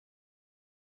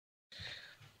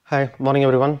Hi, morning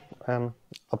everyone.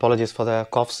 Apologies for the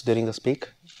coughs during the speak.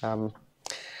 Um,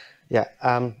 yeah,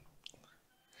 I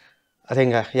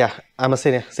think I'm a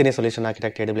senior solution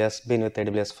architect at AWS. Been with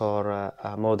AWS for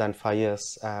more than 5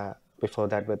 years. Before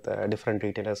that, with different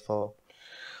retailers for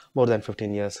more than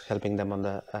 15 years, helping them on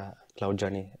the cloud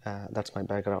journey. That's my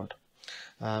background.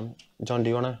 John, do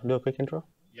you want to do a quick intro?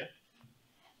 Yeah.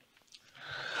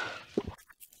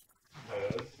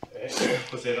 As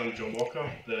I said, I'm John Walker,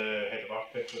 the head of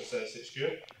architecture at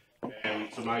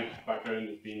CirrusHQ. So my background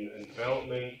has been in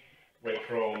development, went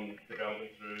from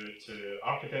development through to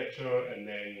architecture, and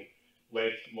then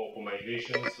led multiple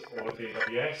migrations over to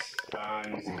AWS.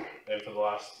 And then for the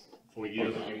last 4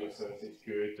 years, I've been with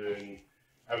CirrusHQ doing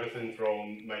everything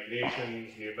from migrations,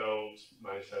 new builds,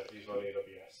 managed services on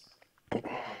AWS.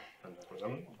 And that goes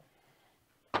on.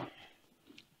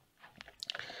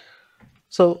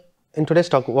 So in today's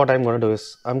talk, what I'm going to do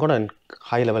is I'm going to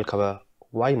high level cover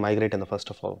why migrate in the first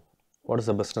of all. What is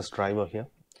the business driver here,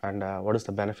 and what is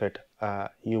the benefit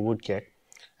you would get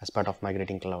as part of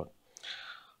migrating cloud.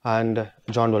 And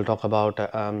John will talk about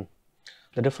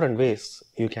the different ways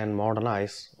you can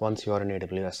modernize once you are in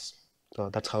AWS. So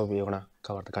that's how we're going to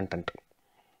cover the content.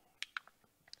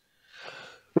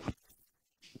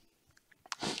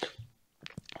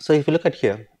 So if you look at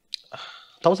here,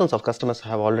 thousands of customers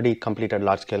have already completed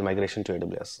large-scale migration to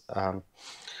AWS.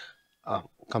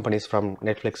 Companies from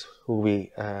Netflix who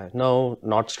we know,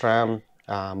 Nordstrom,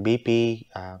 BP,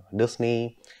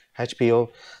 Disney, HBO,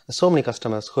 so many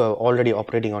customers who are already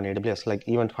operating on AWS, like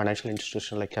even financial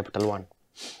institutions like Capital One.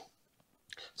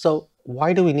 So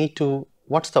why do we need to,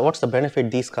 what's the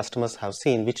benefit these customers have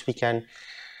seen, which we can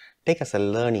take as a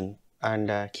learning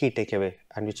and key takeaway,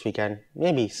 and which we can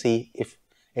maybe see if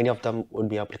any of them would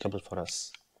be applicable for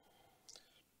us.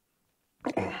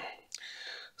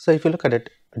 So if you look at it,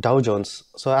 Dow Jones,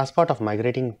 so as part of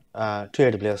migrating to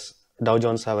AWS, Dow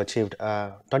Jones have achieved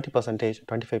 20%,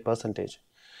 25%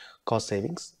 cost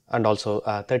savings, and also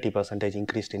 30%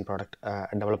 increased in product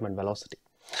development velocity,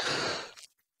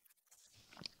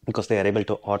 because they are able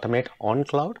to automate on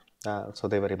cloud. So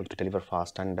they were able to deliver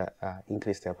fast and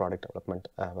increase their product development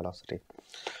velocity.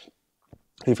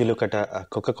 If you look at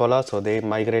Coca-Cola, so they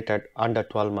migrated under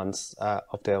 12 months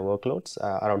of their workloads,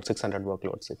 around 600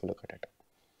 workloads if you look at it.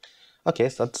 Okay,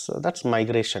 so that's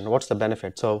migration. What's the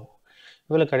benefit? So if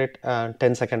you look at it,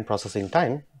 10-second processing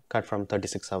time cut from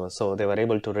 36 hours. So they were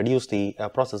able to reduce the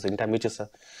processing time, which is, if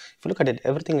you look at it,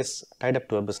 everything is tied up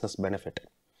to a business benefit.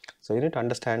 So you need to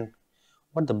understand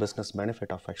what the business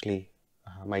benefit of actually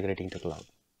migrating to cloud.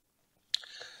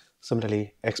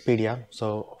 Similarly, Expedia,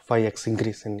 so 5x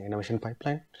increase in innovation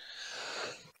pipeline,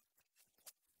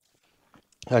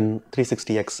 and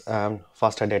 360x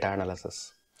faster data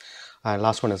analysis.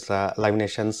 Last one is Live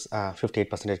Nations,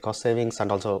 58% cost savings,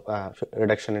 and also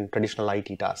reduction in traditional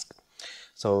IT tasks.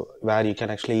 So where you can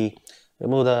actually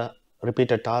remove the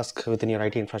repeated task within your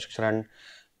IT infrastructure and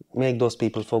make those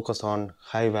people focus on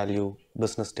high value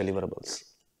business deliverables.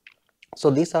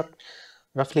 So these are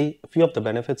roughly a few of the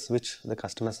benefits which the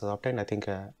customers have obtained. I think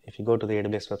if you go to the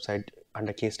AWS website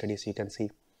under case studies, you can see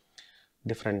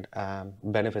different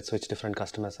benefits which different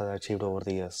customers have achieved over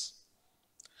the years.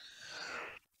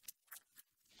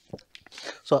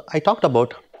 So I talked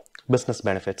about business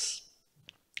benefits.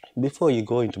 Before you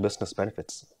go into business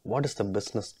benefits, what is the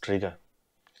business trigger?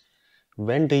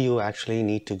 When do you actually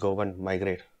need to go and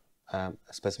migrate a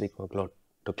specific workload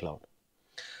to cloud?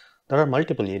 There are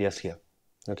multiple areas here.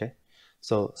 Okay,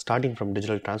 so starting from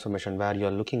digital transformation, where you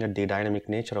are looking at the dynamic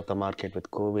nature of the market with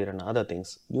COVID and other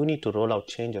things, you need to roll out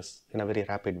changes in a very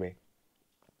rapid way.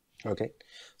 Okay,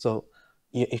 so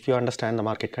if you understand the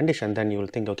market condition, then you will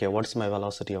think, okay, what's my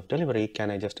velocity of delivery?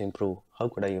 Can I just improve? How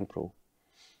could I improve?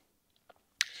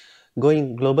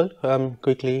 Going global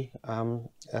quickly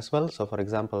as well. So for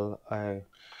example, I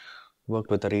worked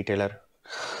with a retailer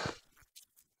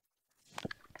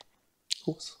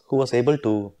who was able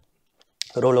to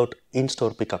roll out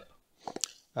in-store pickup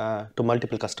to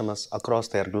multiple customers across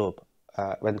their globe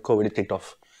when COVID kicked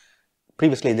off.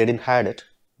 Previously, they didn't had it,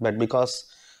 but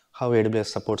because how AWS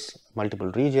supports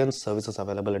multiple regions, services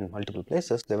available in multiple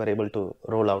places, they were able to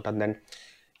roll out and then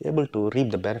able to reap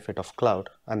the benefit of cloud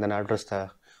and then address the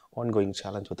ongoing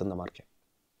challenge within the market.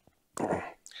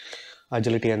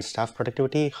 Agility and staff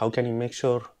productivity. How can you make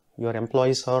sure your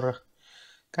employees are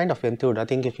kind of enthused? I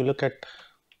think if you look at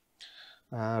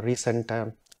recent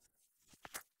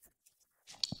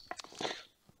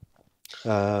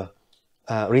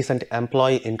recent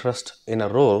employee interest in a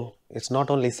role, it's not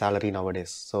only salary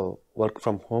nowadays. So work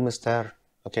from home is there.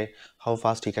 Okay, how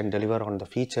fast you can deliver on the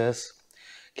features,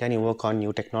 Can you work on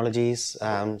new technologies?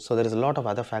 So there is a lot of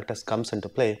other factors comes into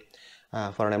play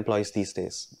for an employees these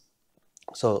days.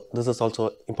 So this is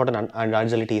also important, and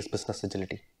agility is business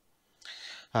agility.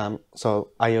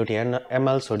 So IoT and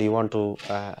ML, so do you want to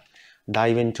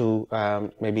dive into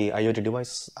maybe IoT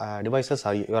devices?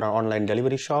 Are you're an online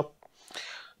delivery shop?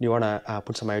 Do you want to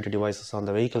put some IoT devices on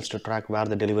the vehicles to track when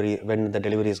the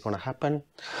delivery is going to happen?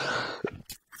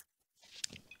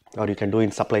 Or you can do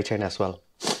in supply chain as well.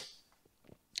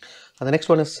 And the next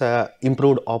one is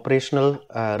improved operational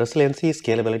resiliency,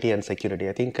 scalability, and security.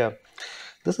 I think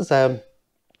this is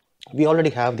we already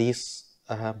have these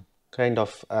kind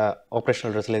of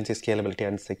operational resiliency, scalability,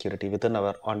 and security within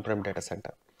our on-prem data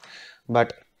center.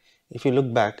 But if you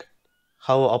look back,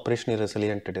 how operationally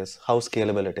resilient it is, how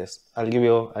scalable it is. I'll give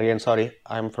you, again, sorry,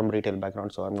 I'm from retail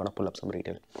background, so I'm going to pull up some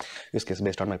retail use case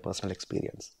based on my personal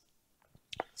experience.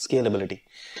 Scalability.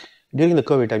 During the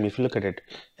COVID time, if you look at it,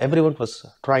 everyone was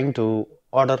trying to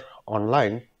order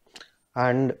online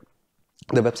and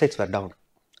the websites were down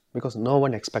because no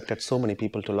one expected so many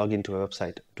people to log into a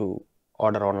website to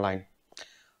order online.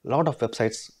 A lot of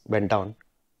websites went down,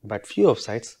 but few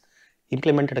websites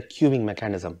implemented a queuing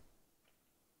mechanism.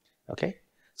 Okay,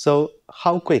 so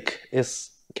how quick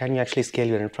can you actually scale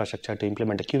your infrastructure to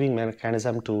implement a queuing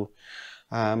mechanism to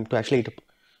actually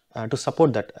to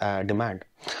support that demand?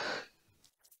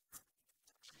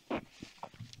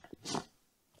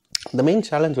 The main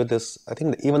challenge with this, I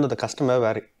think, that even though the customer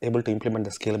were able to implement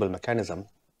the scalable mechanism,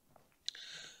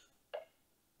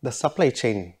 the supply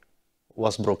chain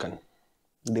was broken.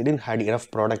 They didn't have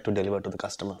enough product to deliver to the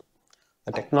customer.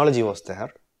 The technology was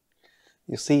there.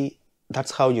 You see,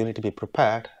 that's how you need to be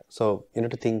prepared. So you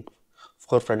need to think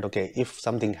forefront, okay, if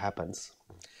something happens.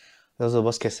 That was the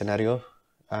worst case scenario,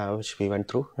 which we went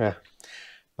through, yeah,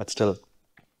 but still.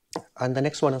 And the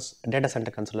next one is data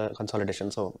center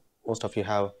consolidation. So most of you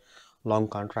have long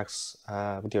contracts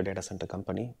with your data center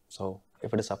company. So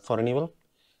if it is up for renewal,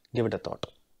 give it a thought.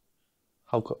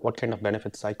 What kind of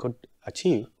benefits I could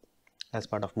achieve as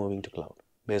part of moving to cloud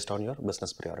based on your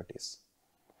business priorities.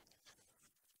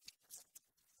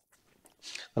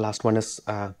 The last one is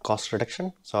cost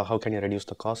reduction. So how can you reduce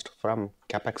the cost from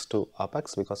CapEx to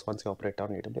OpEx? Because once you operate on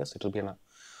AWS, it will be an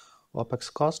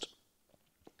OpEx cost.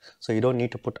 So you don't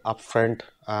need to put upfront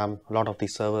a lot of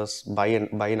these servers, buy in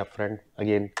upfront.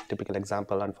 Again, typical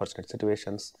example, unfortunate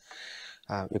situations.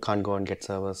 You can't go and get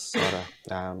servers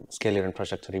or scale your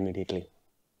infrastructure immediately.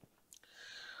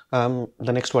 The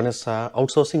next one is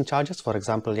outsourcing charges. For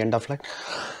example, end of life.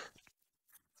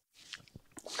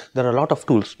 There are a lot of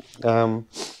tools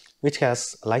which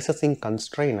has licensing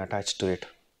constraint attached to it.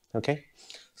 Okay,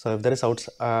 so if there is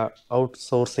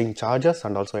outsourcing charges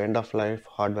and also end of life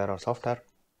hardware or software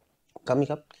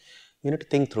coming up, you need to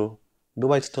think through,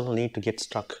 do I still need to get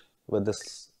stuck with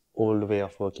this old way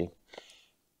of working?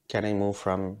 Can I move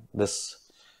from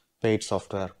this paid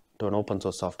software to an open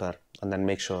source software and then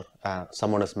make sure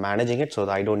someone is managing it so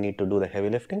that I don't need to do the heavy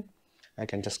lifting? I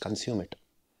can just consume it.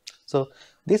 So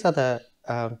these are the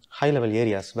high level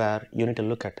areas where you need to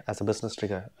look at as a business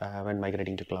trigger when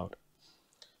migrating to cloud.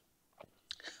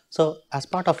 So as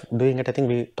part of doing it, I think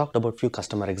we talked about few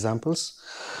customer examples.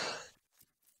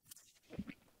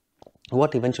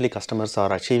 What eventually customers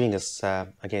are achieving is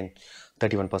again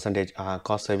 31%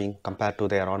 cost saving compared to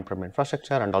their on-prem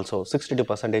infrastructure, and also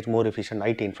 62% more efficient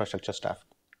IT infrastructure staff.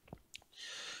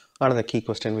 Another key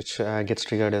question which gets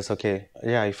triggered is, okay,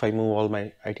 yeah, if I move all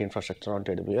my IT infrastructure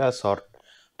onto AWS or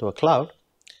to a cloud,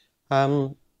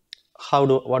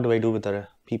 what do I do with the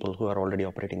people who are already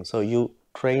operating? So you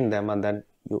train them and then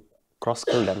you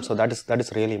cross-skill them. So that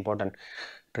is really important,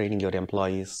 training your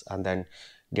employees and then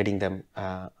getting them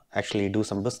actually do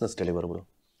some business deliverable,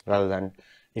 rather than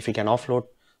if you can offload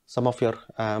some of your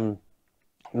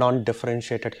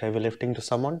non-differentiated heavy lifting to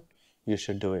someone, you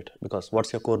should do it, because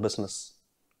what's your core business?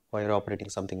 Why you're operating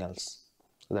something else?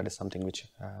 So that is something which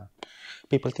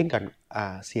people think and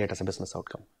see it as a business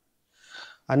outcome.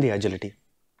 And the agility.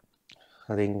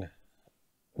 I think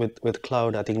with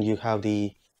cloud, I think you have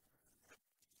the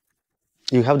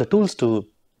tools to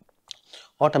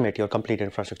automate your complete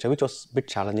infrastructure, which was a bit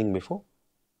challenging before.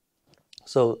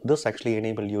 So this actually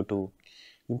enable you to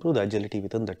improve the agility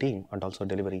within the team and also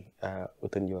delivery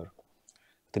within your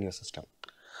system.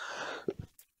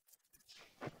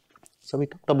 So we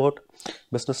talked about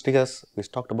business triggers, we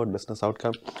talked about business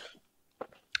outcome.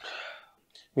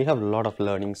 We have a lot of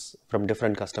learnings from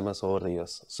different customers over the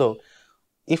years. So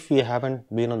if you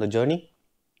haven't been on the journey,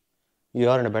 you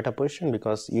are in a better position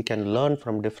because you can learn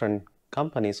from different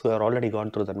companies who have already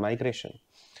gone through that migration,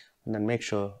 and then make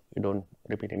sure you don't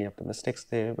repeat any of the mistakes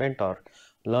they went, or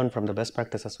learn from the best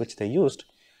practices which they used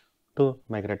to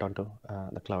migrate onto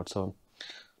the cloud.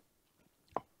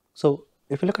 So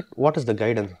if you look at what is the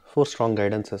guidance, 4 strong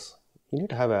guidances, you need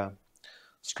to have a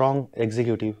strong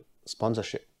executive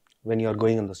sponsorship when you are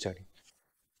going on this journey,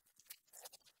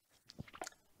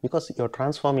 because you're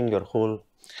transforming your whole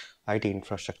IT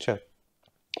infrastructure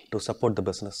to support the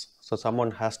business. So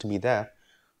someone has to be there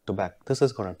to back. This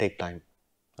is going to take time,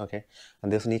 okay,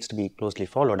 and this needs to be closely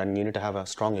followed, and you need to have a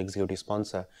strong executive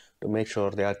sponsor to make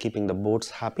sure they are keeping the boards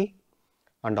happy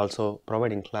and also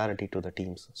providing clarity to the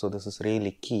teams. So this is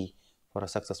really key for a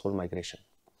successful migration.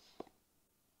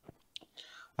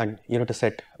 And you need to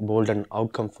set bold and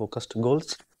outcome focused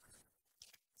goals.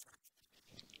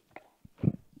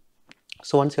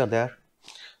 So once you're there,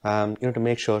 you need to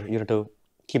make sure you need to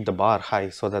keep the bar high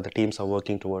so that the teams are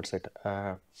working towards it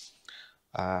to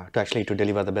actually to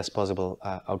deliver the best possible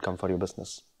outcome for your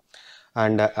business.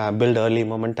 And build early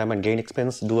momentum and gain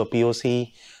experience. Do a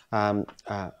POC,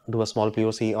 do a small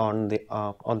POC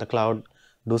on the cloud.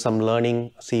 Do some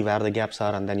learning, see where the gaps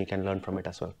are, and then you can learn from it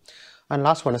as well. And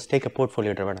last one is take a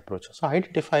portfolio-driven approach. So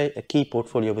identify a key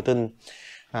portfolio within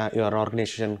your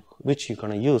organization which you're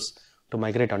going to use to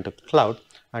migrate onto cloud,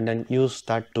 and then use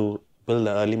that to build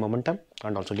the early momentum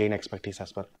and also gain expertise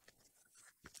as well.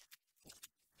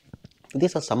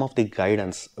 These are some of the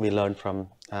guidance we learned from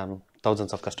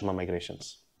thousands of customer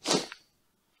migrations.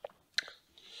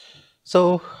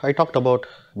 So I talked about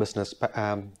business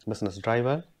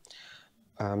driver,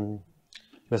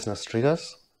 business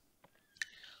triggers.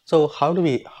 So how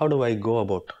do I go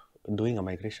about doing a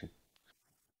migration?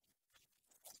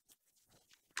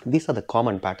 These are the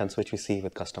common patterns which we see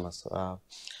with customers.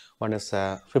 One is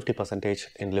 50%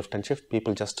 in lift and shift.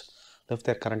 People just lift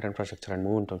their current infrastructure and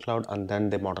move into cloud, and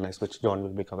then they modernize, which John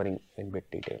will be covering in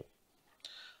bit detail.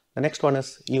 The next one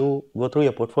is you go through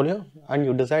your portfolio and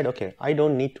you decide, okay, I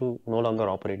don't need to no longer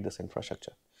operate this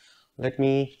infrastructure. Let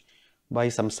me buy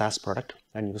some SaaS product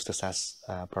and use the SaaS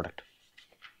product.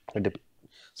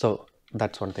 So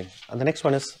that's one thing. And the next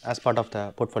one is, as part of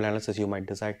the portfolio analysis, you might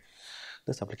decide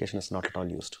this application is not at all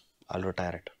used. I'll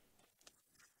retire it.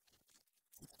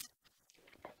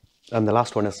 And the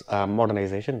last one is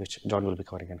modernization, which John will be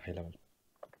covering in high level.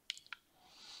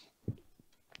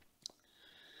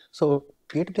 So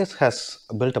AWS has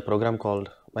built a program called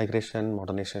Migration,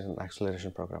 Modernization,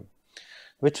 Acceleration Program,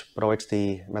 which provides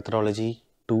the methodology,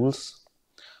 tools,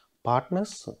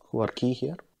 partners who are key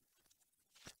here,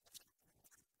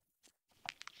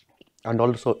 and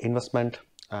also investment,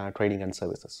 training and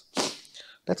services.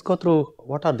 Let's go through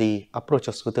what are the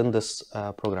approaches within this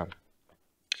program.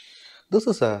 This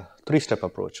is a 3-step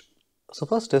approach. So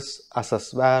first is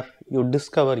assess, where you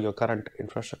discover your current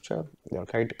infrastructure, your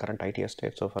current IT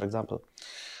estate. So for example,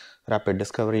 rapid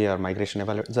discovery or migration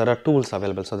evaluation. There are tools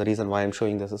available. So the reason why I'm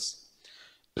showing this is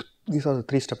these are the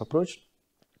 3-step approach,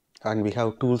 and we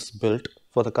have tools built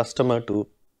for the customer to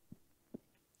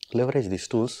leverage these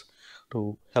tools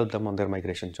to help them on their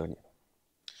migration journey.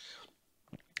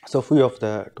 So a few of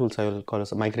the tools I will call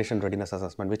as a migration readiness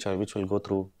assessment, which will go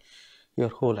through your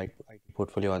whole IT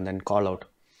portfolio and then call out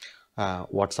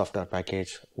what software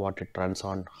package, what it runs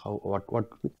on, what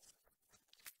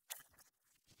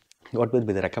will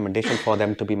be the recommendation for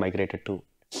them to be migrated to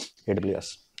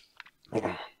AWS.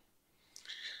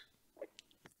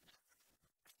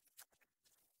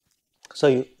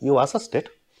 So you assessed it,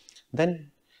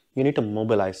 then you need to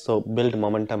mobilize. So build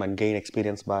momentum and gain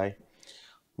experience by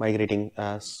migrating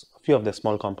a few of the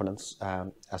small components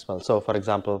as well. So for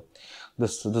example,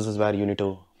 this is where you need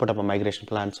to put up a migration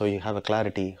plan, so you have a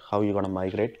clarity how you're going to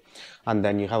migrate, and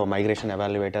then you have a migration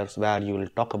evaluators where you will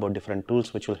talk about different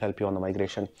tools which will help you on the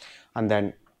migration, and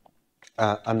then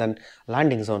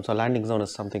landing zone. So landing zone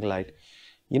is something like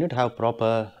you need to have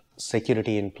proper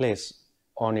security in place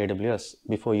on AWS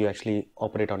before you actually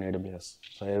operate on AWS.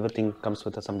 So everything comes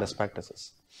with some best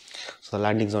practices. So the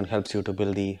landing zone helps you to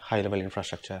build the high level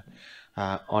infrastructure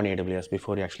on AWS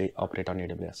before you actually operate on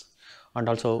AWS. And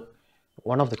also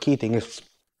one of the key things is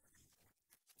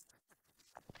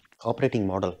operating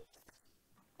model.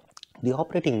 The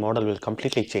operating model will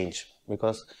completely change,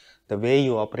 because the way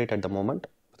you operate at the moment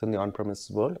within the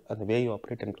on-premise world and the way you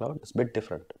operate in cloud is a bit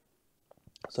different.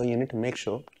 So you need to make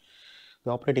sure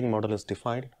the operating model is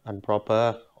defined and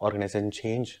proper organization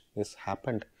change is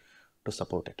happened to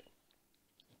support it.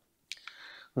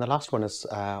 And the last one is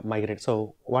migrate.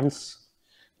 So once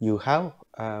you have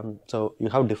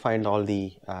defined all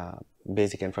the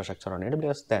basic infrastructure on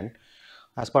AWS, then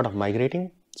as part of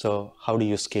migrating, so how do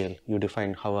you scale? You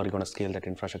define how are you going to scale that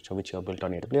infrastructure which you have built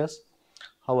on AWS,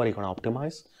 how are you going to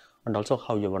optimize, and also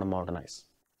how you're going to modernize.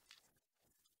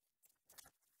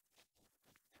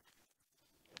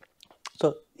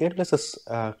 So AWS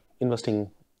is investing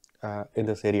in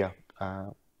this area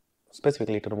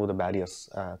specifically to remove the barriers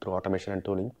through automation and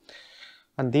tooling.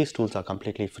 And these tools are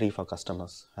completely free for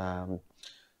customers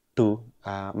to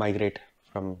migrate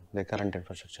from their current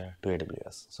infrastructure to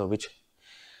AWS.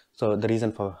 So the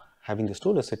reason for having this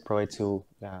tool is it provides you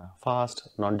fast,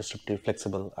 non-disruptive,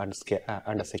 flexible, and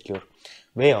a secure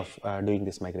way of doing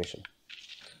this migration.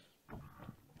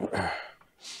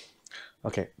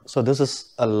 Okay, so this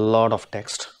is a lot of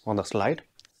text on the slide.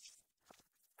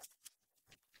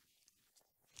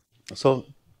 So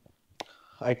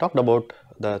I talked about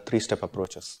the three-step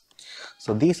approaches.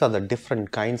 So these are the different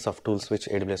kinds of tools which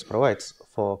AWS provides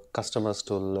for customers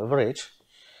to leverage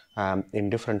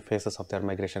in different phases of their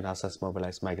migration: assess,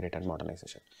 mobilize, migrate, and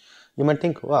modernization. You might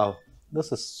think, wow,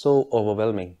 this is so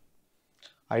overwhelming.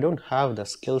 I don't have the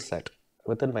skill set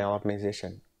within my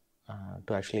organization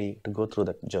to go through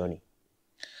that journey.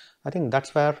 I think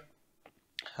that's where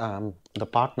the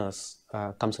partners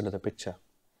comes into the picture,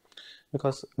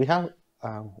 because we have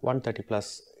 130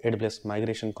 plus AWS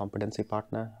migration competency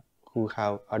partner who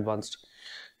have advanced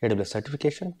AWS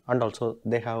certification, and also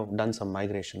they have done some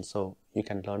migration, so you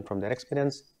can learn from their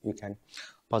experience, you can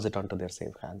pass it on to their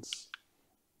safe hands.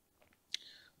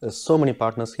 There's so many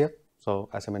partners here, so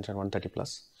as I mentioned, 130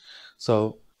 plus.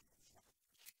 So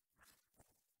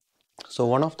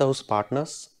one of those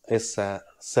partners is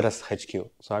CirrusHQ.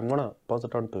 So I'm going to pass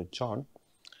it on to John,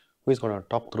 who is going to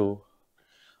talk through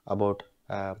about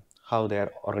how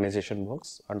their organization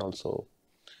works, and also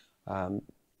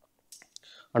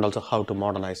how to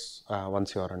modernize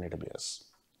once you are on AWS.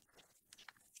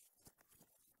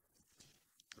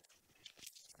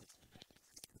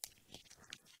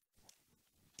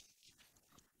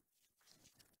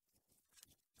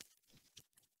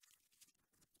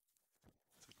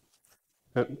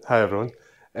 Hi everyone.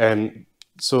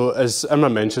 So as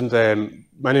Imran mentioned,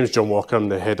 my name is John Walker. I'm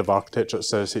the head of architecture at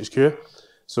CirrusHQ.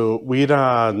 So we're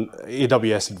an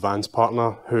AWS advanced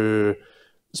partner who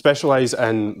specialize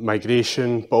in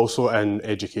migration, but also in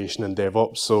education and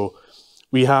DevOps. So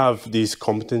we have these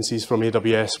competencies from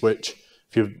AWS, which,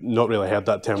 if you've not really heard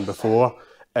that term before,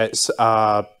 it's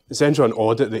essentially an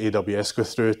audit that AWS go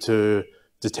through to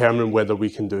determine whether we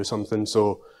can do something.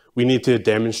 So we need to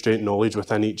demonstrate knowledge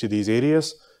within each of these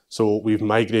areas. So we've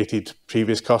migrated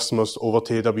previous customers over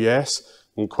to AWS,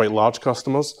 and quite large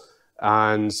customers,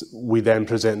 and we then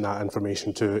present that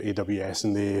information to AWS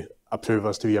and they approve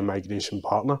us to be a migration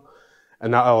partner.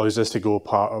 And that allows us to go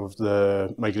part of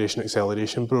the migration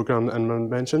acceleration program that Imran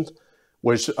mentioned,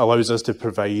 which allows us to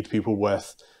provide people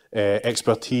with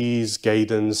expertise,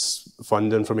 guidance,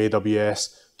 funding from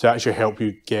AWS to actually help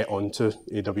you get onto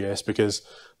AWS, because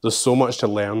there's so much to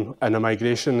learn in a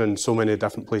migration and so many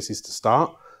different places to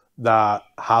start, that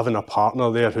having a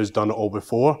partner there who's done it all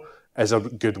before is a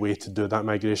good way to do that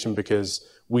migration, because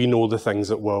we know the things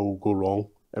that will go wrong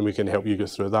and we can help you go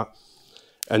through that.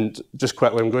 And just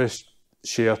quickly, I'm going to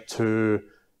share 2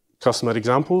 customer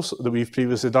examples that we've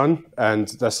previously done. And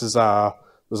this is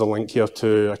there's a link here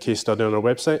to a case study on our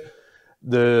website.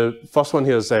 The first one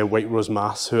here is White Rose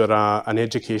Maths, who are an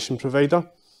education provider.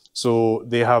 So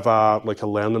they have a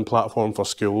learning platform for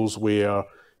schools where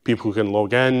people can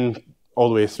log in all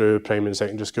the way through primary and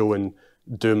secondary school and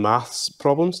do maths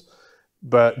problems.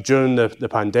 But during the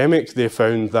pandemic, they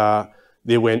found that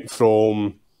they went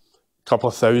from a couple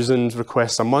of thousand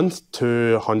requests a month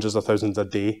to hundreds of thousands a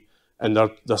day, and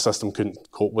their system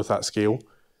couldn't cope with that scale.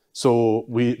 So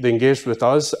they engaged with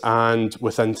us, and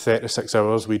within 36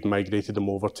 hours, we'd migrated them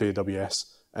over to AWS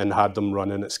and had them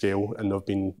running at scale, and they've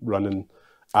been running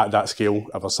at that scale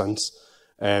ever since.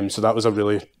 So that was a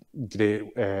really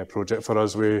great project for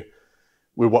us.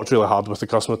 We worked really hard with the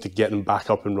customer to get them back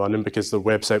up and running, because their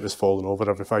website was falling over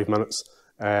every 5 minutes,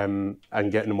 and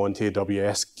getting them onto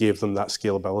AWS gave them that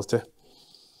scalability.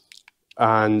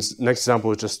 And next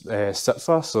example is just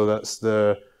CITFA, so that's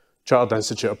the Chartered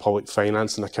Institute of Public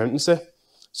Finance and Accountancy.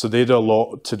 So they do a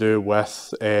lot to do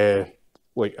with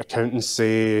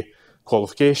accountancy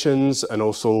qualifications, and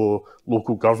also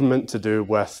local government to do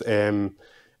with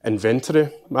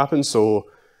inventory mapping. So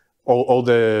all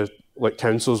the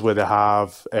councils where they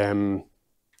have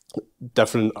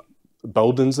different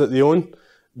buildings that they own,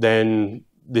 then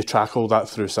they track all that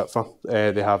through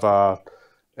CITFA. They have a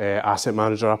asset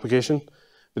manager application.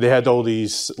 But they had all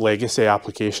these legacy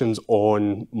applications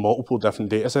on multiple different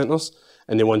data centers,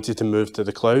 and they wanted to move to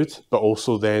the cloud, but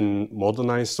also then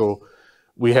modernize. So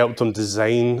we helped them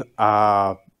design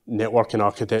a networking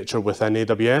architecture within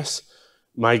AWS,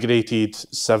 migrated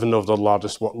 7 of their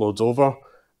largest workloads over,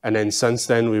 and then since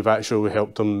then we've actually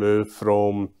helped them move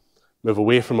from move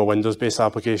away from a Windows-based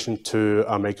application to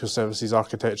a microservices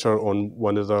architecture on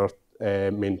one of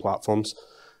their main platforms.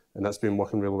 And that's been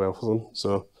working really well for them.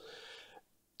 So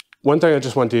one thing I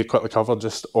just want to quickly cover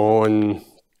just on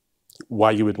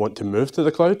why you would want to move to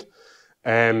the cloud.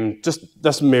 Just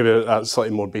this maybe at a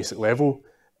slightly more basic level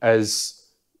is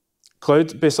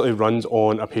cloud basically runs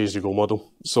on a pay-as-you-go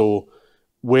model. So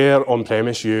where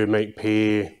on-premise you might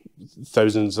pay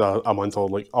thousands a month or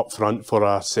like upfront for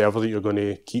a server that you're going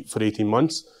to keep for 18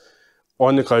 months,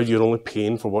 on the cloud you're only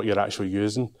paying for what you're actually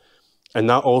using. And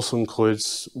that also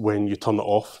includes when you turn it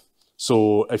off.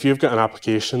 So if you've got an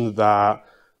application that,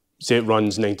 say it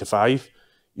runs 9 to 5,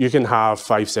 you can have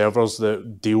 5 servers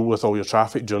that deal with all your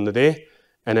traffic during the day.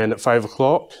 And then at 5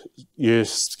 o'clock, you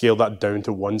scale that down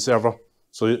to 1 server.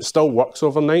 So it still works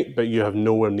overnight, but you have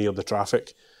nowhere near the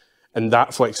traffic. And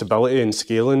that flexibility and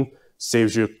scaling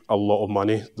saves you a lot of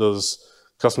money. There's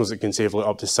customers that can save like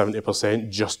up to 70%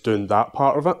 just doing that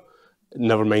part of it.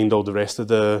 Never mind all the rest of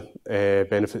the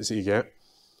benefits that you get.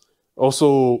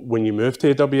 Also, when you move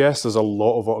to AWS, there's a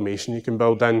lot of automation you can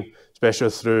build in,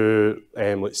 especially through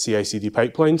like CI/CD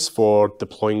pipelines for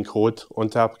deploying code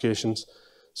onto applications.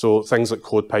 So things like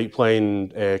code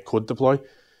pipeline, code deploy,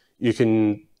 you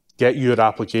can get your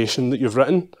application that you've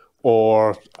written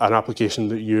or an application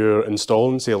that you're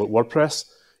installing, say like WordPress,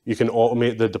 you can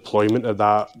automate the deployment of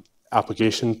that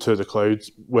application to the cloud,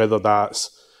 whether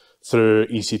that's through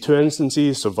EC2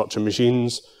 instances, so virtual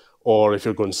machines, or if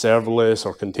you're going serverless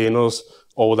or containers,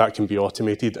 all that can be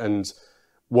automated. And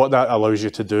what that allows you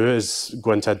to do is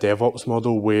go into a DevOps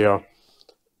model where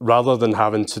rather than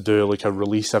having to do like a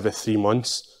release every 3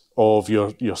 months of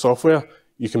your software,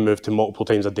 you can move to multiple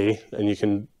times a day and you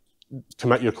can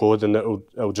commit your code and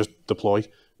it'll just deploy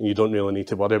and you don't really need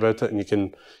to worry about it. And you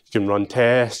can run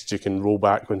tests, you can roll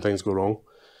back when things go wrong.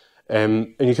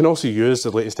 And you can also use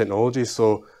the latest technology.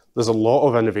 So there's a lot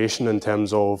of innovation in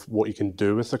terms of what you can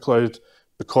do with the cloud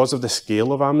because of the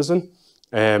scale of Amazon.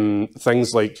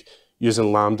 Things like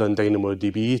using Lambda and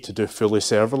DynamoDB to do fully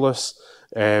serverless.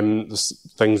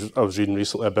 There's things I was reading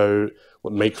recently about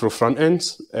like micro front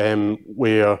ends,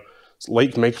 where it's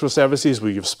like microservices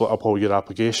where you've split up all your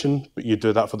application, but you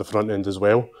do that for the front end as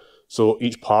well. So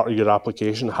each part of your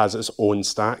application has its own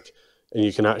stack, and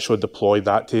you can actually deploy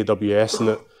that to AWS, and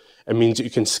it means that you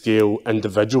can scale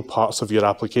individual parts of your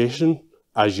application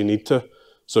as you need to.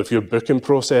 So if your booking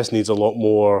process needs a lot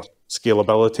more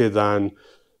scalability than,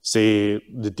 say,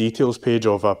 the details page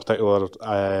of a particular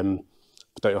thing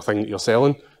that you're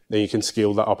selling, then you can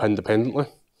scale that up independently.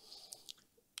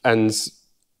 And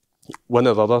one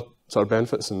of the other sort of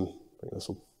benefits, and I think this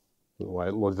will why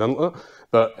it loaded into it,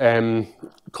 but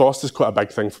cost is quite a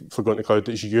big thing for going to cloud.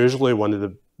 It's usually one of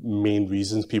the main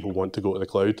reasons people want to go to the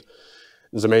cloud.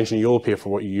 As I mentioned, you only pay for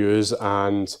what you use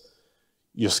and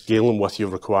you're scaling with your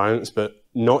requirements, but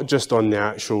not just on the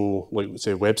actual, like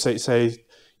say, website side.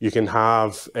 You can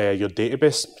have your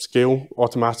database scale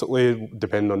automatically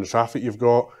depending on the traffic you've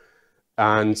got.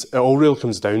 And it all really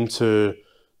comes down to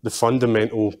the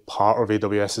fundamental part of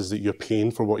AWS is that you're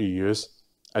paying for what you use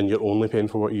and you're only paying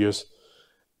for what you use.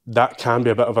 That can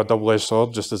be a bit of a double-edged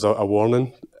sword, just as a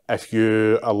warning. If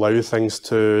you allow things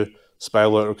to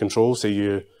spiral out of control, say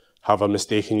you have a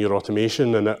mistake in your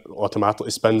automation and it automatically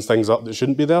spins things up that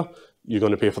shouldn't be there, you're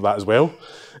going to pay for that as well.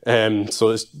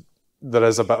 So there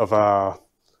is a bit of a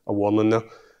warning there.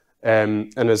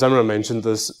 And as Imran mentioned,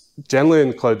 there's generally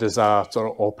in cloud there's a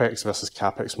sort of OpEx versus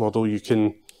CapEx model. You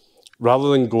can, rather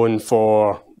than going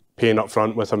for paying up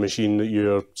front with a machine that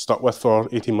you're stuck with for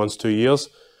 18 months, 2 years,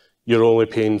 you're only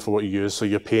paying for what you use. So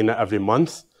you're paying it every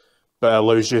month, but it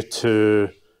allows you to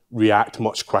react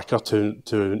much quicker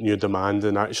to new demand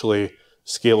and actually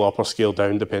scale up or scale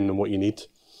down depending on what you need.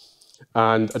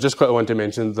 And I just quickly want to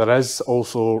mention there is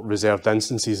also reserved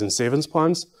instances and savings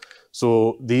plans.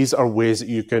 So these are ways that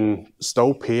you can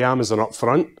still pay Amazon up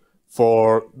front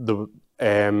for the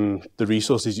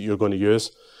resources that you're going to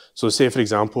use. So say, for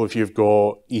example, if you've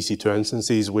got EC2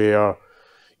 instances where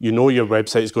you know your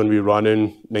website is going to be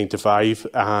running 9 to 5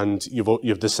 and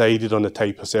you've decided on the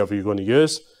type of server you're going to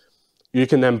use, you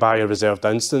can then buy a reserved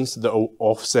instance that will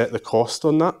offset the cost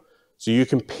on that. So you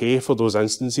can pay for those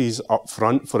instances up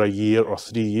front for a year or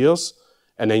 3 years,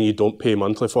 and then you don't pay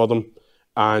monthly for them.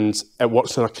 And it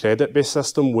works on a credit-based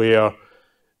system where,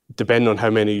 depending on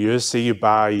how many you use, say you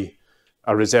buy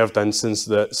a reserved instance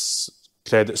that's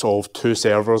credits of 2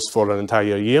 servers for an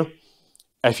entire year.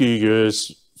 If you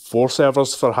use 4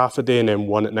 servers for half a day and then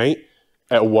 1 at night,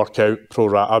 it'll work out pro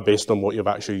rata based on what you've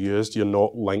actually used. You're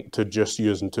not linked to just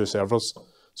using 2 servers.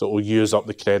 So it will use up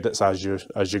the credits as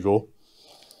you go.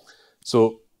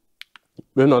 So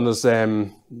moving on, there's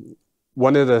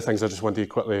one of the things I just wanted to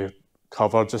quickly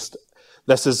cover,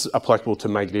 this is applicable to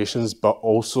migrations, but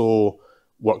also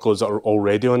workloads that are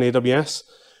already on AWS.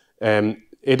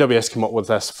 AWS came up with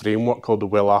this framework called the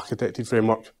well-architected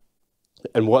framework.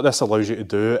 And what this allows you to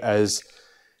do is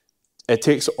it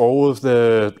takes all of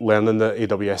the learning that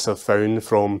AWS have found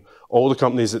from all the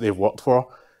companies that they've worked for,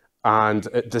 and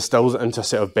it distills it into a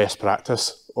set of best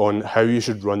practice on how you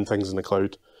should run things in the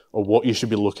cloud or what you should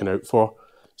be looking out for.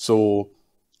 So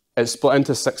it's split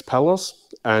into 6 pillars,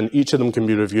 and each of them can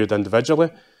be reviewed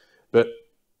individually. But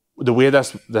the way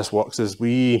this works is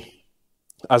we,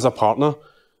 as a partner,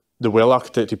 the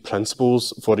well-architected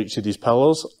principles for each of these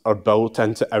pillars are built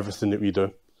into everything that we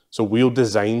do. So we'll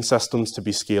design systems to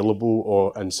be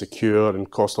scalable and secure and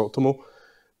cost optimal.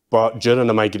 But during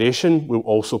a migration, we'll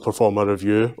also perform a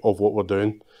review of what we're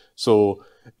doing. So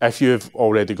if you've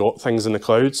already got things in the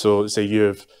cloud, so say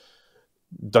you've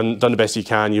done the best you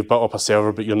can, you've built up a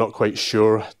server, but you're not quite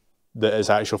sure that it's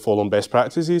actually following best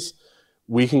practices,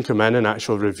 we can come in and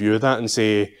actually review that and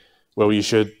say, well, you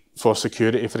should, for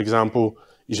security, for example,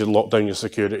 you should lock down your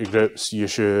security groups, you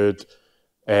should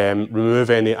remove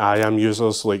any IAM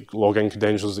users, like login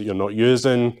credentials that you're not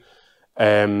using,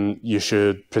 you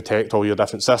should protect all your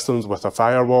different systems with a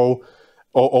firewall,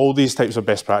 all these types of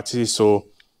best practices. So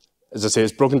as I say,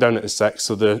 it's broken down into 6.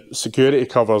 So the security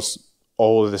covers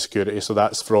all of the security. So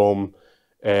that's from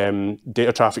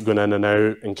data traffic going in and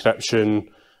out, encryption,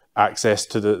 access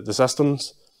to the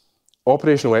systems.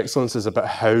 Operational excellence is about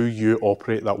how you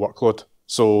operate that workload.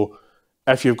 So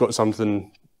if you've got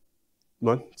something,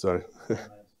 10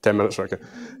 minutes,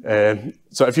 okay.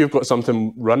 So if you've got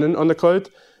something running on the cloud,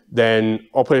 then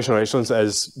operational excellence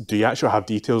is, do you actually have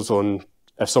details on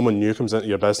if someone new comes into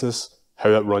your business, how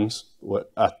it runs,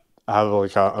 have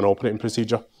like an operating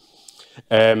procedure.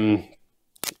 And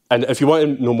if you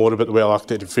want to know more about the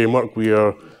well-architected framework, we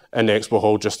are in the Expo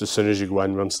hall just as soon as you go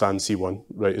in. We're on stand C1,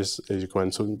 right, as you go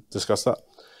in, so we can discuss that.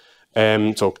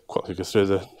 So I'll quickly go through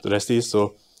the rest of these.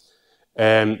 So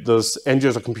there's end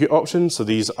user compute options. So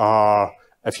these are,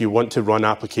 if you want to run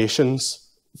applications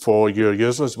for your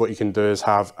users, what you can do is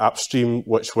have AppStream,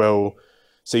 which will,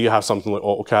 say you have something like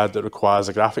AutoCAD that requires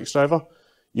a graphics driver,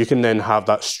 you can then have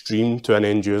that stream to an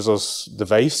end user's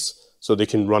device so they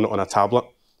can run it on a tablet.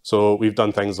 So we've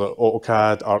done things like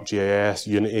AutoCAD, ArcGIS,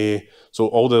 Unity, so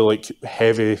all the like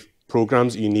heavy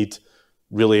programs you need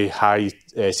really high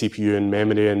CPU and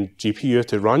memory and GPU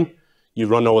to run. You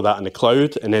run all of that in the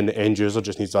cloud, and then the end user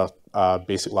just needs a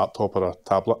basic laptop or a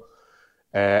tablet.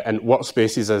 And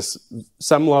Workspaces is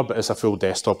similar, but it's a full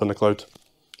desktop in the cloud.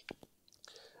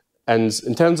 And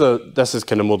in terms of, this is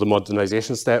kind of more the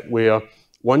modernization step, where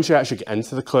once you actually get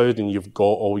into the cloud and you've got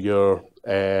all your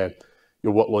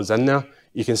workloads in there,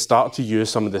 you can start to use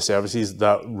some of the services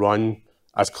that run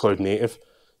as cloud native.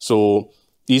 So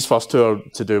these first two are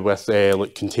to do with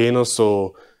like containers.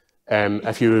 So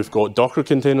if you've got Docker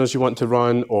containers you want to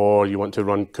run, or you want to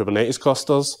run Kubernetes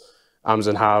clusters,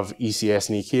 Amazon have ECS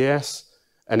and EKS.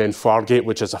 And then Fargate,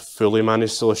 which is a fully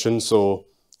managed solution. So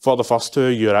for the first two,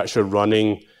 you're actually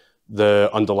running the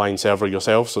underlying server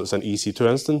yourself. So it's an EC2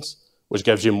 instance, which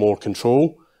gives you more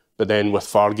control. But then with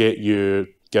Fargate, you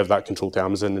give that control to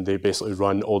Amazon, and they basically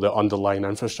run all the underlying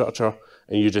infrastructure,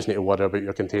 and you just need to worry about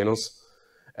your containers.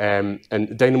 And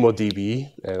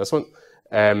DynamoDB, this one,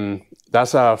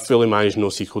 that's a fully managed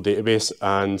NoSQL database,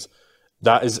 and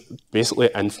that is basically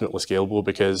infinitely scalable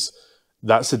because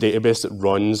that's the database that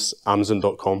runs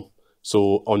Amazon.com.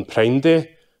 So on Prime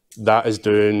Day, that is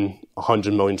doing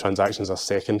 100 million transactions a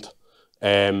second,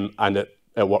 and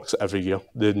it works every year.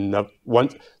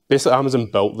 Basically, Amazon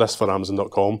built this for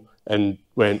Amazon.com and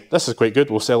went, this is quite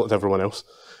good, we'll sell it to everyone else.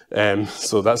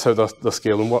 So that's how the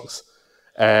scaling works.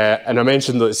 And I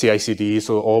mentioned the CI/CD,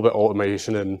 so all about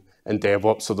automation and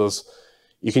DevOps. So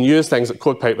you can use things like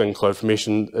Code Pipeline and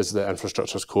CloudFormation is the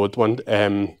infrastructure as code one.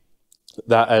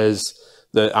 That is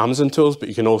the Amazon tools, but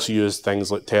you can also use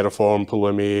things like Terraform,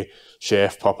 Pulumi,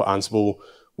 Chef, Puppet, Ansible.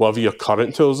 Whatever your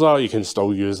current tools are, you can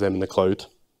still use them in the cloud.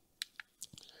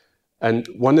 And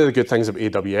one of the good things about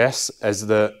AWS is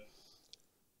that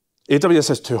AWS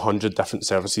has 200 different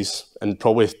services, and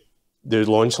probably they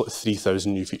launch like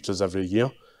 3,000 new features every year,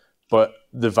 but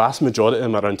the vast majority of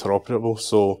them are interoperable.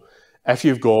 So if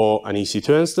you've got an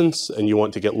EC2 instance and you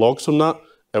want to get logs from that,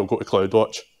 it'll go to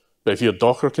CloudWatch. But if you're a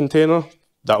Docker container,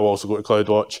 that will also go to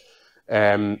CloudWatch.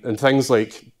 And things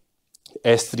like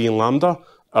S3 and Lambda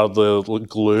are the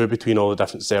glue between all the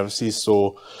different services.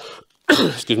 So,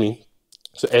 excuse me.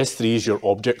 So S3 is your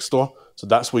object store. So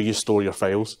that's where you store your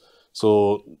files.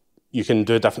 So you can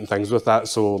do different things with that.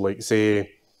 So like say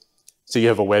you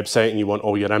have a website and you want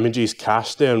all your images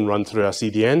cached there and run through a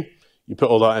CDN, You put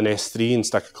all that in S3 and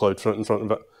stick a CloudFront in front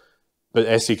of it. But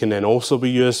S3 can then also be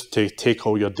used to take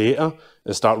all your data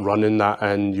and start running that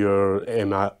in your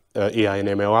AI and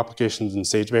ML applications in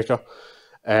SageMaker.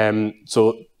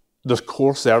 So there's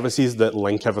core services that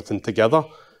link everything together,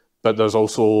 but there's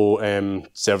also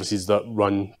services that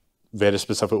run very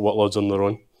specific workloads on their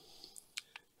own.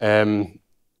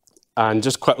 And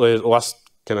just quickly, the last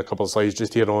kind of couple of slides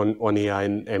just here on AI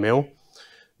and ML.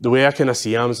 The way I kind of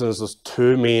see Amazon is there's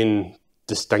two main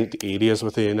distinct areas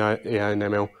within AI and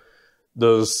ML.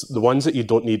 There's the ones that you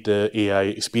don't need the AI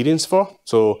experience for.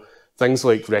 So things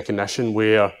like recognition,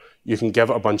 where you can give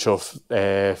it a bunch of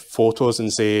photos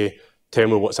and say, tell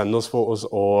me what's in those photos.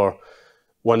 Or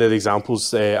one of the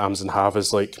examples Amazon have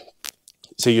is like,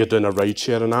 say you're doing a ride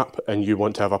sharing app and you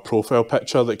want to have a profile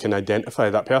picture that can identify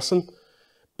that person.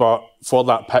 But for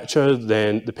that picture,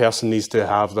 then the person needs to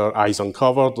have their eyes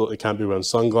uncovered, they can't be wearing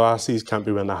sunglasses, can't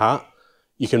be wearing a hat.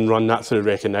 You can run that through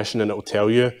recognition and it will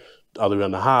tell you, are they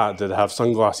wearing a hat? Do they have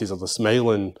sunglasses? Are they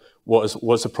smiling?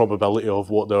 What's the probability of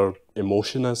what their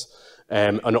emotion is?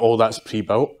 And all that's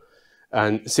pre-built.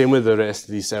 And same with the rest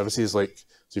of these services, like,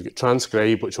 so you've got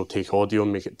transcribe, which will take audio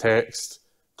and make it text.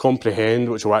 Comprehend,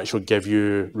 which will actually give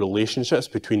you relationships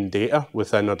between data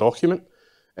within a document.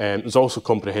 There's also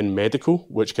comprehend medical,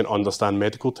 which can understand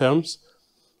medical terms.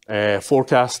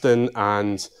 Forecasting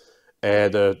and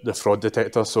the fraud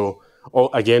detector. So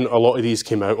again, a lot of these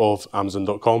came out of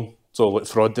Amazon.com. So like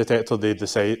fraud detector, they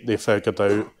figured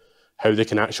out how they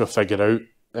can actually figure out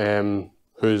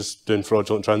who's doing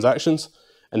fraudulent transactions.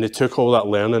 And they took all that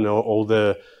learning, all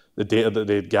the data that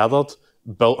they'd gathered,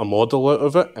 built a model out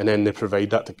of it, and then they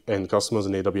provide that to end customers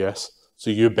in AWS. So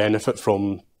you benefit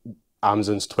from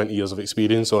Amazon's 20 years of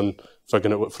experience on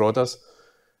figuring out what fraud is.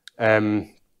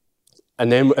 And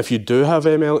then if you do have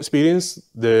ML experience,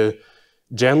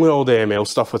 generally all the ML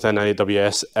stuff within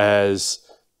AWS is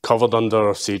covered under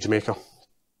SageMaker.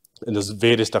 And there's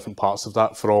various different parts of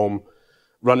that, from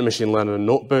running machine learning in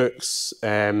notebooks,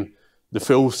 the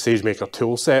full SageMaker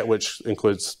tool set, which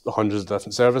includes hundreds of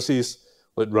different services,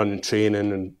 like running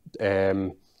training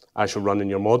and actually running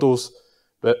your models.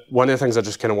 But one of the things I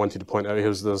just kind of wanted to point out here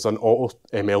is there's an auto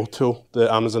ML tool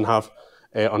that Amazon have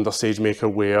under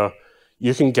SageMaker, where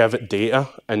you can give it data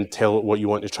and tell it what you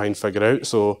want to try and figure out.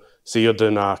 So say you're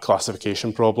doing a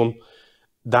classification problem.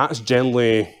 That's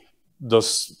generally,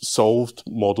 there's solved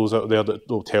models out there that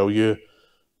will tell you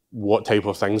what type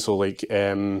of things. So like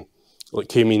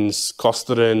k-means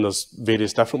clustering, there's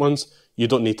various different ones. You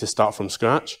don't need to start from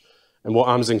scratch. And what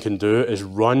Amazon can do is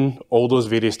run all those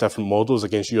various different models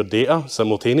against your data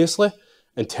simultaneously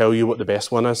and tell you what the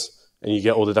best one is. And you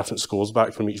get all the different scores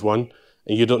back from each one.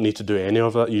 And you don't need to do any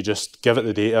of that. You just give it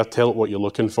the data, tell it what you're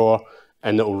looking for,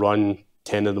 and it'll run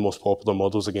 10 of the most popular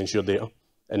models against your data.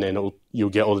 And then you'll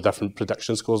get all the different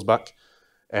prediction scores back.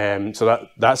 So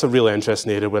that's a really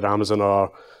interesting area where Amazon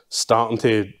are starting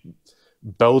to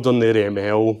build on their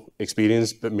ML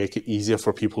experience, but make it easier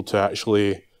for people to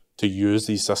actually use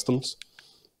these systems.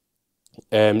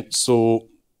 So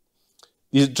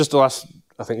these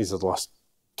I think these are the last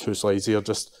two slides here.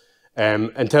 Just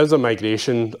in terms of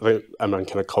migration, I think Imran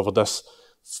kind of covered this.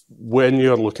 When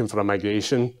you're looking for a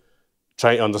migration,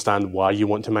 try to understand why you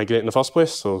want to migrate in the first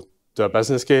place. So do a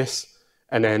business case,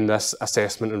 and then this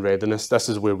assessment and readiness. This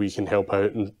is where we can help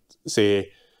out and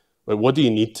say, well, what do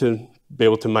you need to be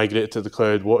able to migrate to the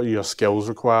cloud? What are your skills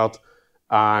required?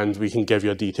 And we can give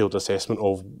you a detailed assessment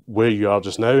of where you are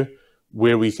just now,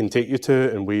 where we can take you to,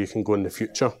 and where you can go in the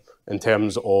future in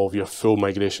terms of your full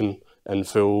migration and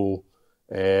full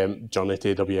journey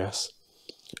to AWS.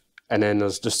 And then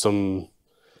there's just some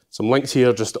links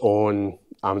here just on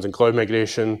Amazon Cloud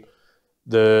Migration.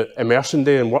 The immersion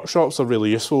day and workshops are really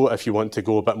useful if you want to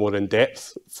go a bit more in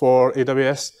depth for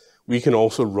AWS. We can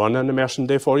also run an immersion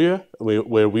day for you,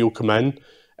 where we'll come in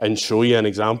and show you an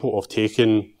example of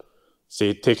taking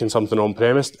something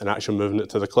on-premise and actually moving it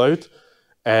to the cloud.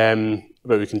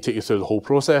 But we can take you through the whole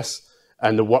process.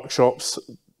 And the workshops,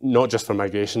 not just for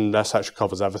migration, this actually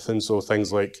covers everything. So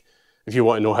things like, if you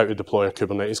want to know how to deploy a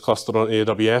Kubernetes cluster on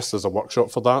AWS, there's a workshop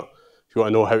for that. If you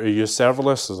want to know how to use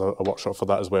serverless, there's a workshop for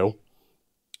that as well.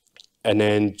 And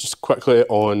then just quickly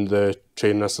on the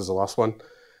training, this is the last one.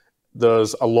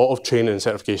 There's a lot of training and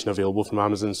certification available from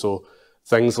Amazon. So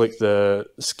things like the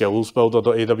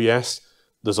skillsbuilder.aws,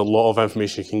 there's a lot of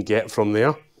information you can get from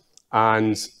there.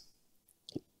 And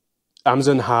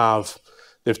Amazon they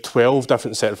have 12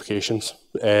 different certifications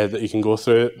that you can go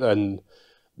through, and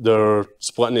they're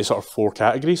split into sort of 4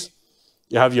 categories.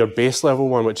 You have your base level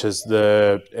one, which is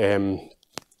the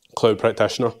cloud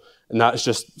practitioner, and that's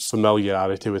just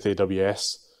familiarity with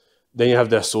AWS. Then you have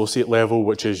the associate level,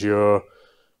 which is you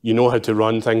know how to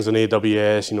run things on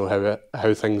AWS, you know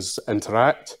how things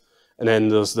interact. And then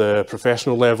there's the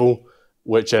professional level,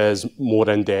 which is more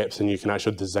in-depth and you can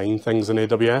actually design things in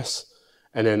AWS.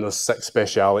 And then there's 6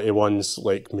 speciality ones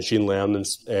like machine learning,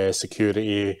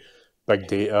 security, big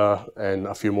data, and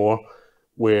a few more,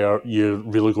 where you're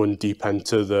really going deep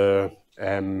into the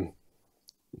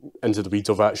weeds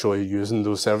of actually using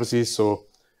those services. So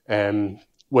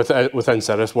within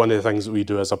Cirrus, one of the things that we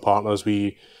do as a partner is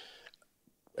we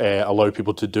allow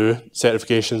people to do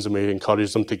certifications and we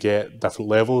encourage them to get different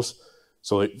levels.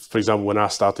 So like, for example, when I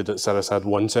started at Cirrus, I had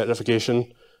 1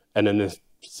 certification, and in the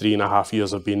 3.5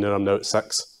 years I've been there, I'm now at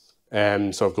 6.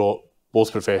 So I've got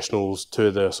both professionals, 2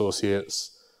 of the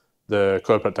associates, the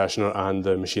cloud practitioner and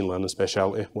the machine learning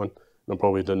speciality one. And I'm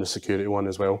probably doing the security one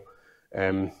as well.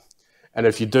 And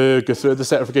if you do go through the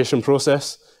certification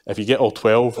process, if you get all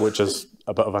 12, which is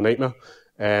a bit of a nightmare,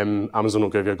 Amazon will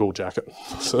give you a gold jacket.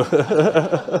 So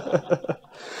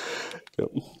yep.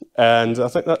 And I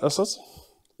think that's us.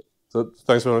 So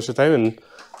thanks very much for your time. And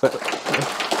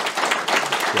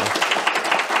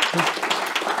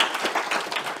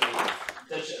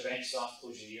Digital event staff,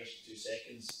 close your ears for 2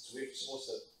 seconds. So we're supposed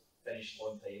to finish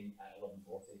on time at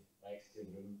 11:40, right, to clear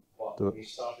the room. But we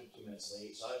started 2 minutes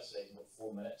late, so I was like, about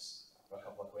 4 minutes for a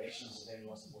couple of questions. If anyone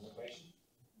wants to pose a question.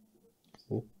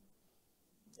 Yeah.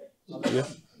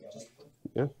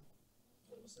 Yeah.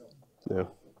 Yeah.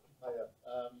 Hiya,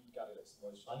 Gary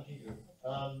Dixon, Banking Group.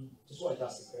 Just wanted to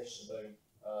ask a question about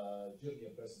during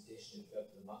your presentation you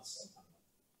referred to the maths impact.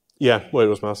 Yeah, well, it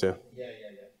was maths, yeah. Yeah.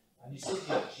 And you said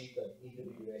you achieved an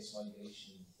AWS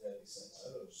migration in 36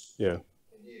 hours. Yeah.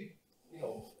 And you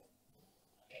know,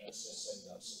 it's just sounds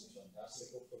absolutely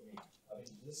fantastic for me. I mean,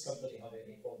 does this company have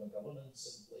any form of governance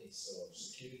in place or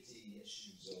security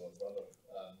issues or whatever?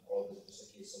 Or was it just a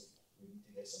case of we need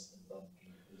to get something done, can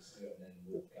you please do it, and then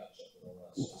we'll catch up with all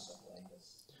that sort of stuff behind us?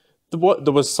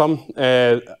 There was some,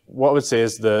 what I would say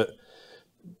is that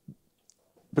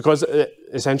because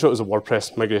essentially it was a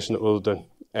WordPress migration that we were doing,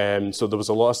 so there was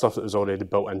a lot of stuff that was already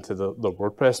built into the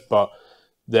WordPress, but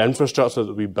the infrastructure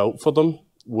that we built for them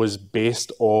was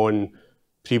based on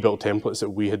pre-built templates that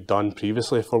we had done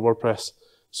previously for WordPress.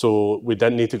 So we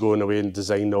didn't need to go in a way and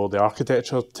design all the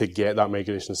architecture to get that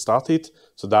migration started.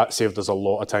 So that saved us a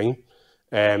lot of time.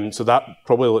 So that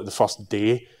probably like the first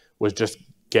day was just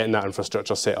getting that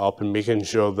infrastructure set up and making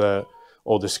sure that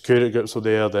all the security groups were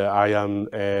there, the IAM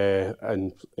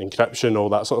and encryption, all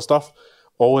that sort of stuff.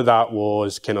 All of that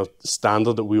was kind of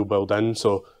standard that we'll build in.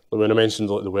 So when I mentioned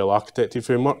like the well-architected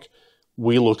framework,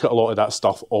 we look at a lot of that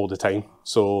stuff all the time.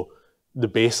 So the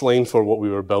baseline for what we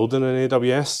were building in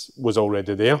AWS was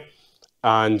already there.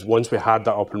 And once we had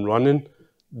that up and running,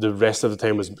 the rest of the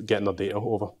time was getting their data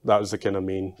over. That was the kind of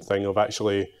main thing of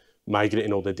actually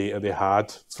migrating all the data they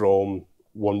had from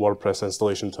one WordPress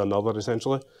installation to another,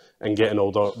 essentially, and getting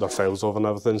all their files over and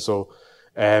everything. So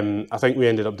I think we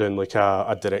ended up doing like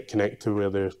a direct connect to where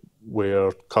they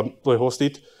were currently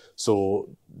hosted.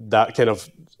 So that kind of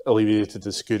alleviated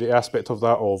the security aspect of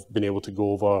that, of being able to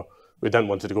go over. We didn't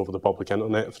want it to go over the public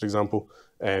internet, for example.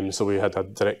 So we had a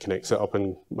direct connect set up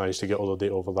and managed to get all the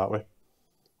data over that way.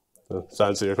 So, does that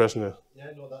answer your question?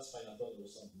 Yeah, no, that's fine. I thought there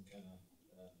was something kind of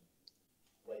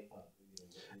like that.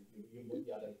 You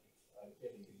had a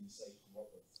fairly good insight to work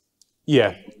with.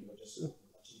 Yeah. You were just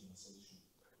achieving a solution.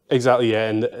 Exactly, yeah.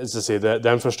 And as I say, the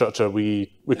infrastructure,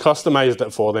 we customized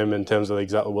it for them in terms of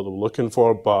exactly what they were looking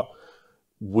for, but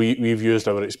we've used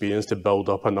our experience to build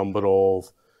up a number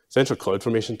of essential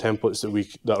CloudFormation templates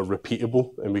that are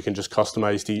repeatable and we can just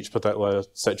customize to each particular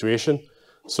situation.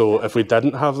 So if we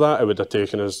didn't have that, it would have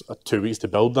taken us 2 weeks to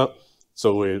build that.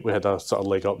 So we had a sort of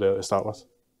leg up there to start with.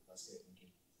 That's it, thank you.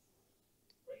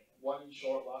 Right. One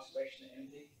short last question at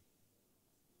MD.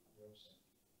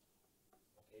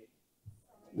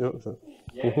 Okay.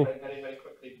 Yeah, Yeah, very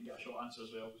quickly, you can get a short answer as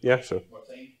well. Yeah, sure. More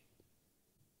time.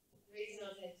 The reason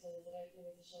I said so is that I don't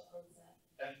know the short answer.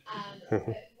 But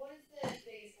what is the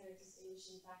biggest kind of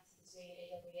distinguishing factor between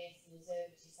AWS and Azure,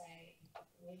 would you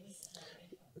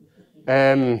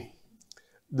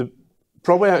say?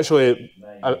 Probably actually,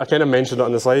 I kind of mentioned it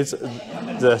on the slides,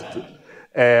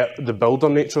 the builder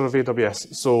nature of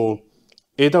AWS. So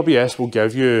AWS will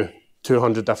give you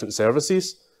 200 different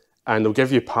services and they'll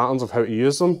give you patterns of how to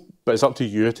use them, but it's up to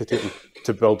you to take them,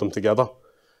 to build them together.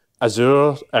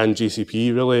 Azure and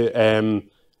GCP really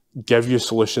give you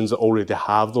solutions that already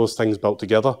have those things built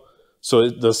together. So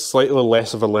there's slightly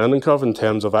less of a learning curve in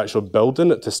terms of actually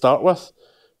building it to start with,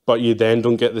 but you then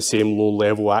don't get the same low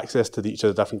level access to each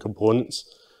of the different components.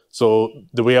 So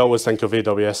the way I always think of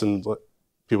AWS, and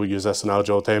people use this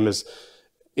analogy all the time, is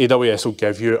AWS will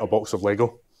give you a box of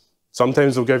Lego.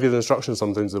 Sometimes they'll give you the instructions,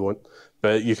 sometimes they won't.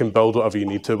 But you can build whatever you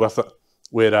need to with it.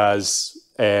 Whereas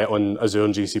on Azure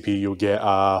and GCP,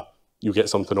 you'll get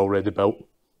something already built,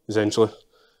 essentially.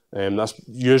 That's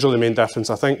usually the main difference.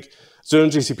 I think Azure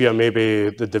and GCP are maybe,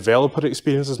 the developer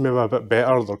experience is maybe a bit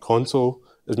better, their console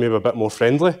is maybe a bit more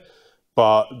friendly,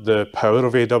 but the power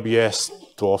of AWS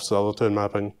dwarfs the other two in my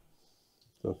opinion.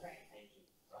 So.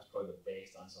 That's probably the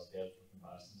best answer I've heard for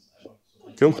comparisons ever.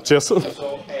 So Cool, cheers. So I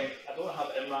don't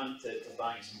have Imran to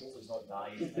thank, so hopefully he's not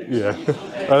dying. Yeah,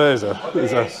 that is So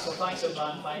thanks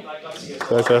Imran,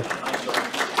 thanks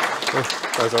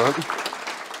Thanks, Thanks,